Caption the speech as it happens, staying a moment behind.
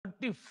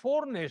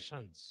34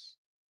 nations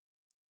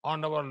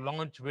on our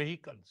launch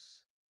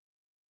vehicles.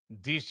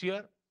 This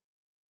year,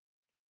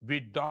 we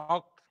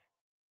docked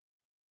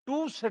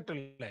two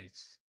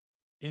satellites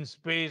in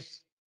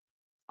space,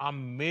 a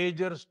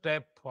major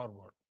step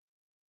forward.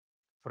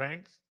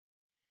 Friends,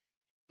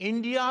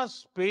 India's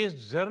space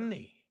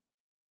journey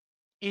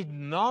is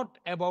not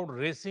about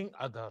racing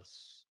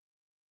others.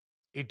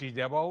 It is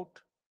about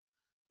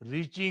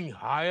reaching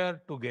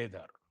higher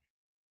together.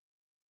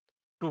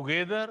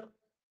 Together,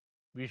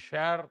 we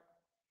share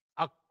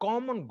a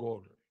common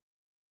goal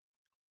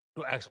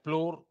to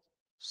explore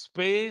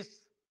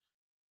space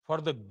for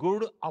the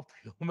good of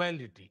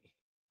humanity.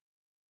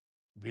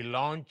 We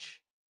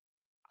launch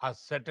a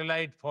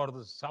satellite for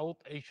the South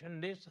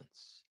Asian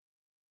nations.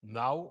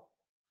 Now,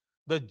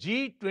 the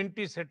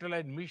G20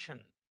 satellite mission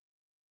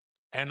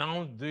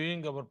announced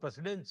during our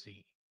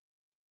presidency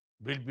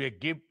will be a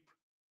gift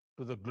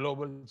to the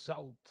global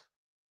South.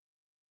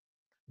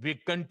 We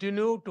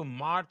continue to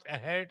march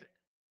ahead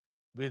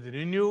with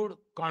renewed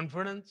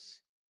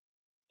confidence,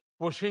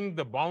 pushing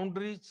the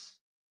boundaries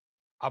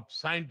of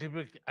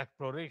scientific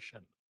exploration.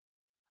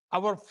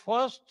 Our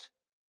first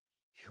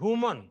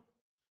human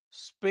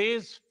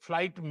space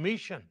flight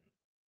mission,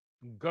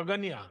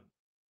 Gaganyaan,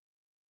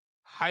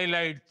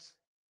 highlights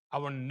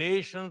our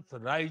nation's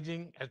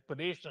rising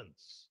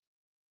aspirations.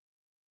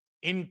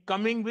 In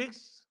coming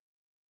weeks,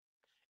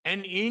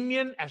 an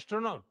Indian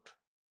astronaut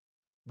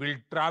will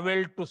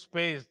travel to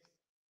space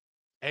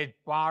as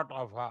part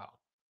of a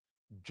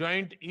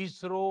joint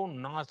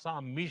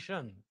ISRO-NASA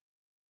mission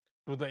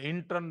to the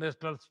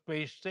International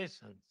Space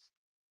Stations.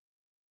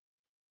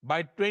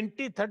 By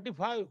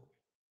 2035,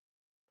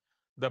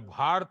 the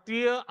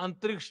Bharatiya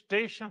Antariksh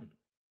Station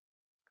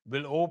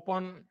will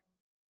open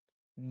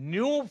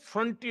new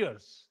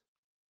frontiers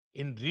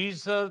in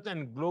research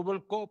and global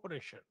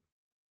cooperation.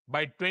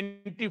 By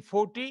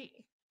 2040,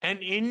 an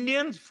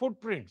Indian's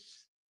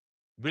footprints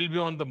will be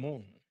on the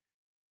moon.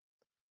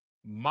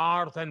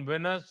 Mars and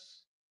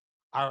Venus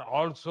are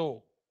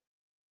also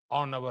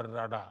on our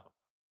radar.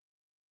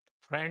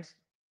 Friends,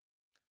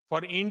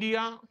 for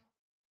India,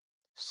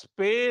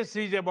 space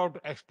is about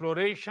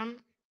exploration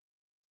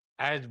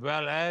as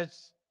well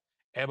as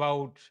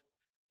about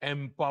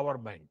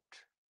empowerment.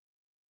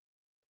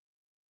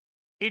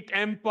 It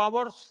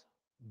empowers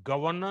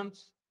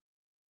governance,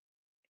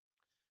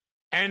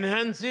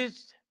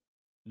 enhances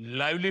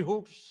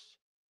livelihoods,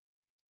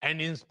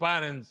 and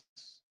inspires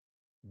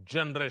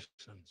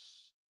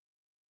generations.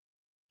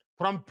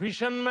 From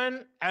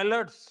fishermen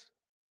alerts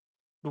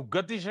to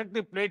Gati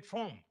Shakti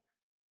platform,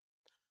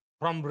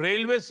 from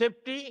railway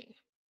safety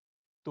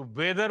to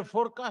weather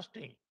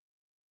forecasting,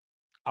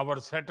 our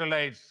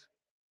satellites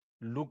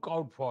look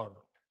out for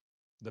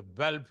the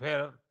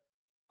welfare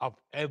of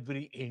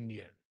every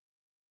Indian.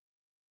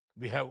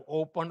 We have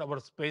opened our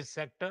space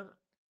sector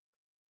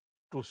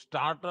to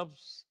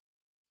startups,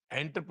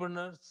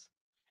 entrepreneurs,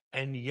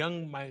 and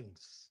young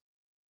minds.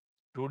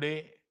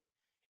 Today,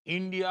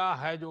 India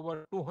has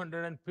over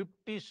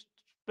 250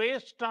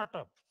 space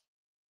startups.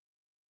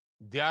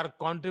 They are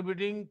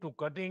contributing to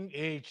cutting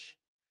edge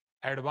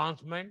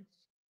advancements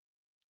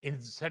in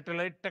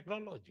satellite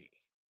technology,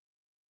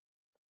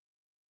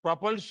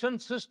 propulsion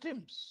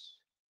systems,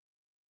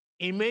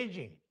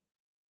 imaging,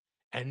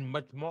 and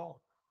much more.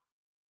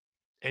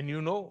 And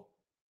you know,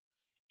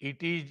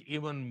 it is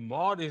even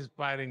more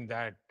inspiring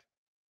that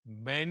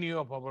many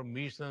of our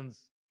missions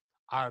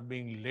are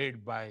being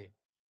led by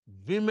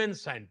women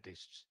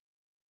scientists.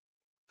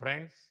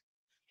 Friends,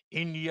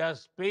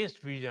 India's space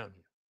vision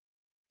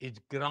is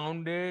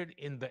grounded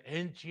in the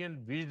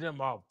ancient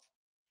wisdom of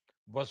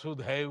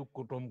Vasudhaiv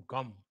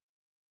Kutumbakam.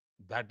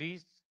 That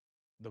is,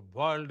 the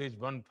world is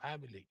one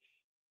family.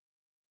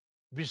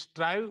 We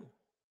strive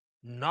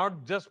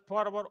not just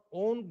for our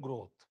own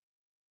growth,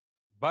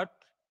 but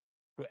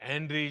to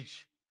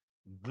enrich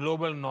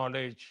global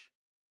knowledge,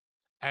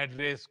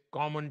 address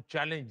common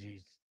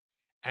challenges,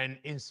 and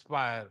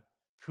inspire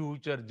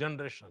future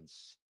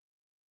generations.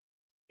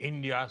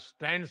 India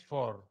stands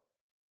for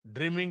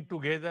dreaming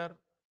together,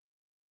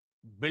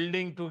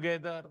 building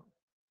together,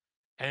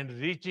 and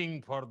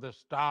reaching for the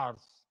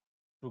stars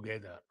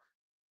together.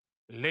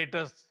 Let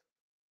us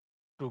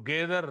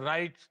together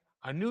write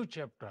a new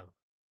chapter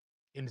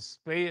in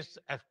space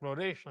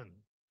exploration,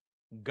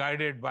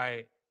 guided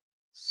by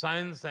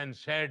science and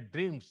shared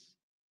dreams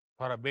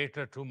for a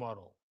better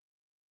tomorrow.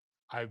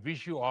 I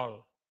wish you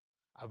all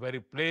a very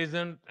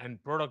pleasant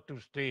and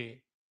productive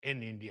stay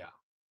in India.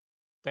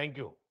 Thank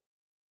you.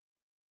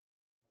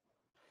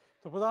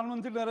 तो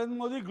प्रधानमंत्री Narendra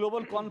Modi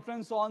global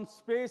conference on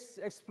space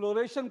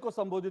exploration को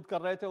संबोधित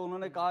कर रहे थे।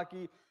 उन्होंने कहा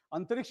कि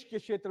अंतरिक्ष के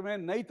क्षेत्र में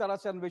नई तरह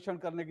से अन्वेषण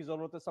करने की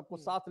जरूरत है, सबको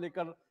साथ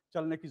लेकर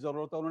चलने की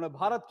जरूरत है। उन्होंने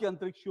भारत की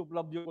अंतरिक्ष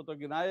उपलब्धियों को तो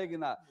गिना,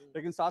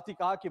 लेकिन साथ ही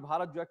कहा कि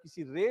भारत जो है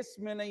किसी रेस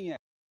में नहीं है।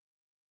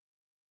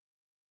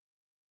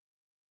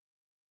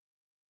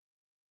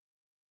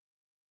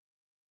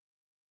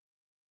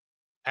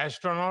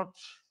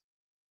 Astronauts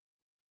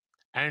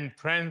and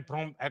friends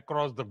from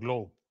across the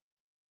globe,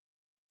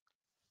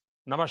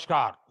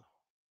 Namaskar.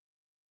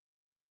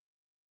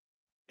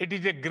 It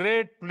is a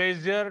great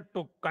pleasure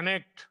to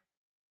connect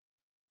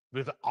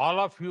with all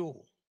of you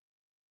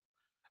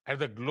at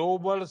the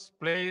Global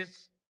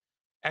Space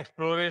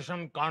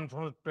Exploration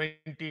Conference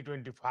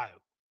 2025.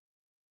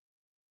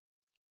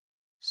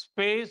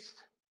 Space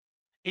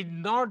is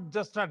not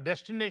just a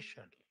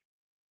destination,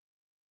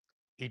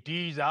 it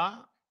is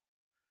a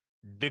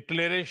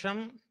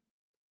declaration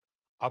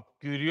of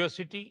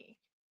curiosity,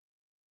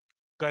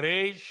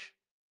 courage,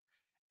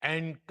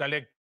 and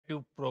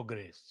collective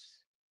progress.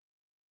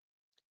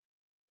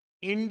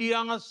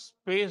 India's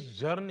space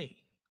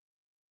journey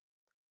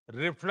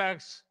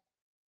reflects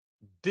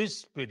this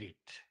spirit.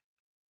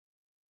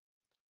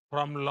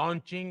 From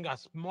launching a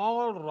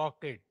small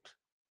rocket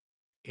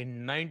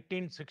in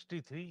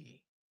 1963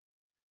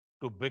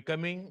 to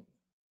becoming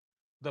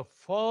the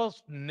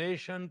first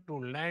nation to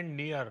land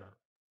near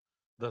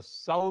the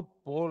south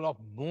pole of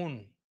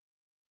moon,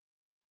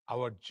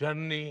 our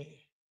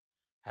journey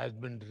has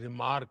been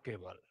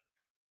remarkable.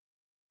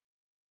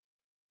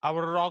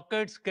 Our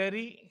rockets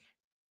carry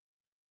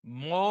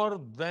more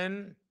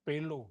than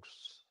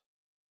payloads.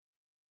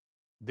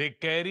 They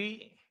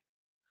carry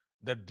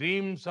the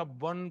dreams of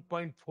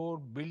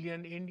 1.4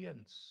 billion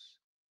Indians.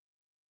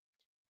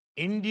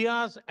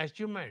 India's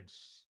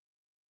achievements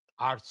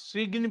are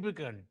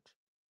significant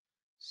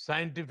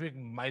scientific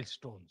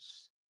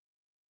milestones.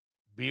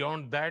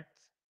 Beyond that,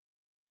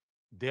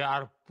 they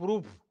are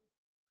proof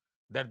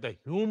that the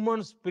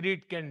human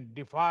spirit can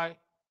defy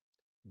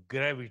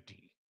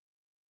gravity.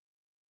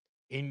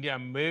 India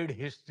made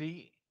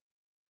history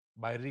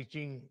by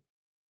reaching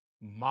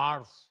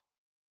Mars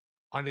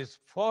on its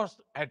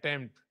first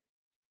attempt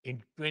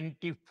in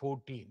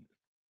 2014.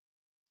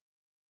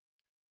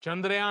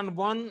 Chandrayaan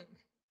 1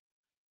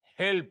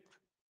 helped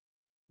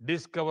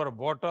discover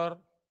water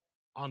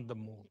on the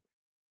moon.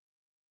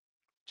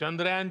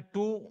 Chandrayaan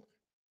 2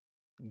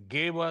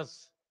 gave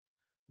us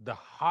the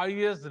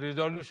highest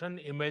resolution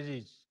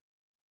images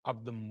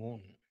of the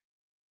moon.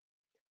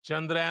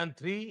 Chandrayaan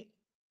 3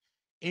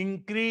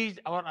 increased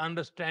our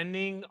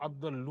understanding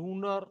of the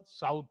lunar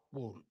south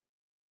pole.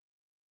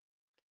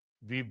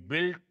 We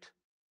built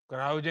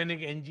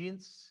cryogenic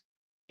engines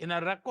in a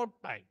record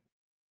time.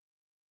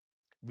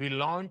 We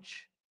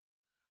launched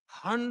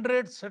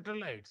 100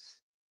 satellites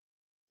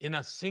in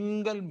a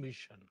single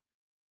mission.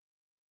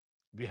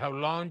 We have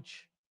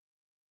launched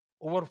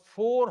over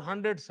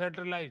 400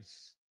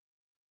 satellites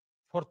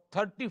for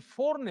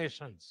 34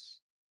 nations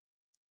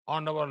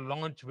on our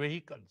launch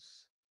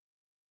vehicles.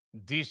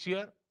 This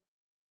year,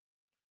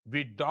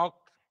 we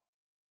docked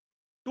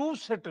 2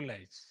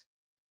 satellites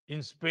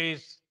in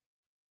space,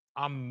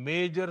 a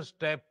major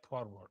step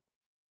forward.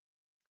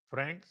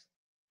 Friends,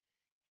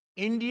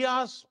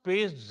 India's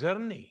space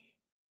journey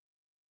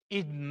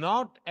is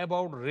not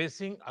about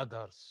racing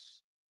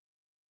others.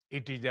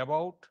 It is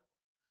about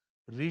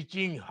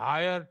reaching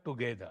higher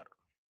together.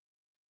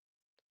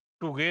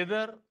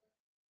 Together,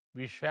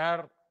 we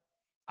share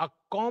a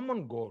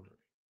common goal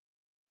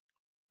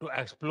to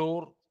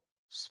explore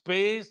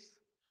space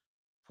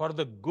for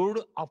the good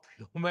of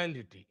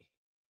humanity.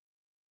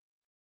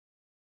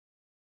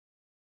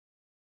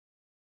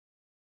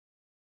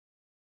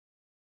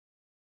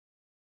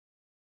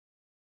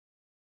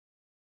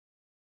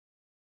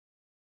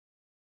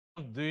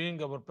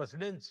 During our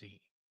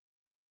presidency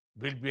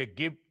will be a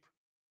gift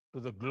to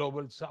the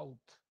global south.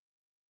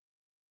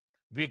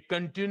 We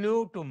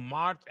continue to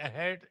march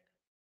ahead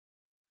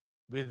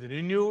with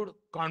renewed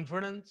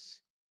confidence,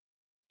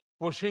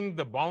 pushing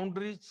the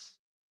boundaries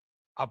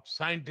of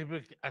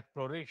scientific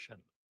exploration.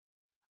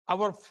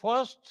 Our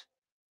first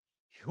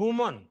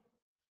human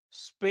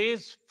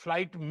space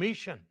flight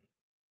mission,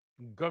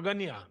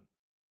 Gaganyaan,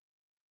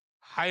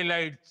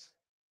 highlights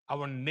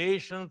our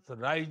nation's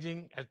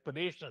rising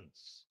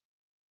aspirations.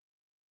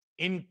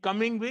 In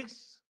coming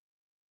weeks,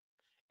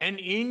 an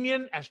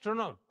Indian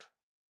astronaut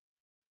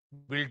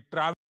will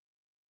travel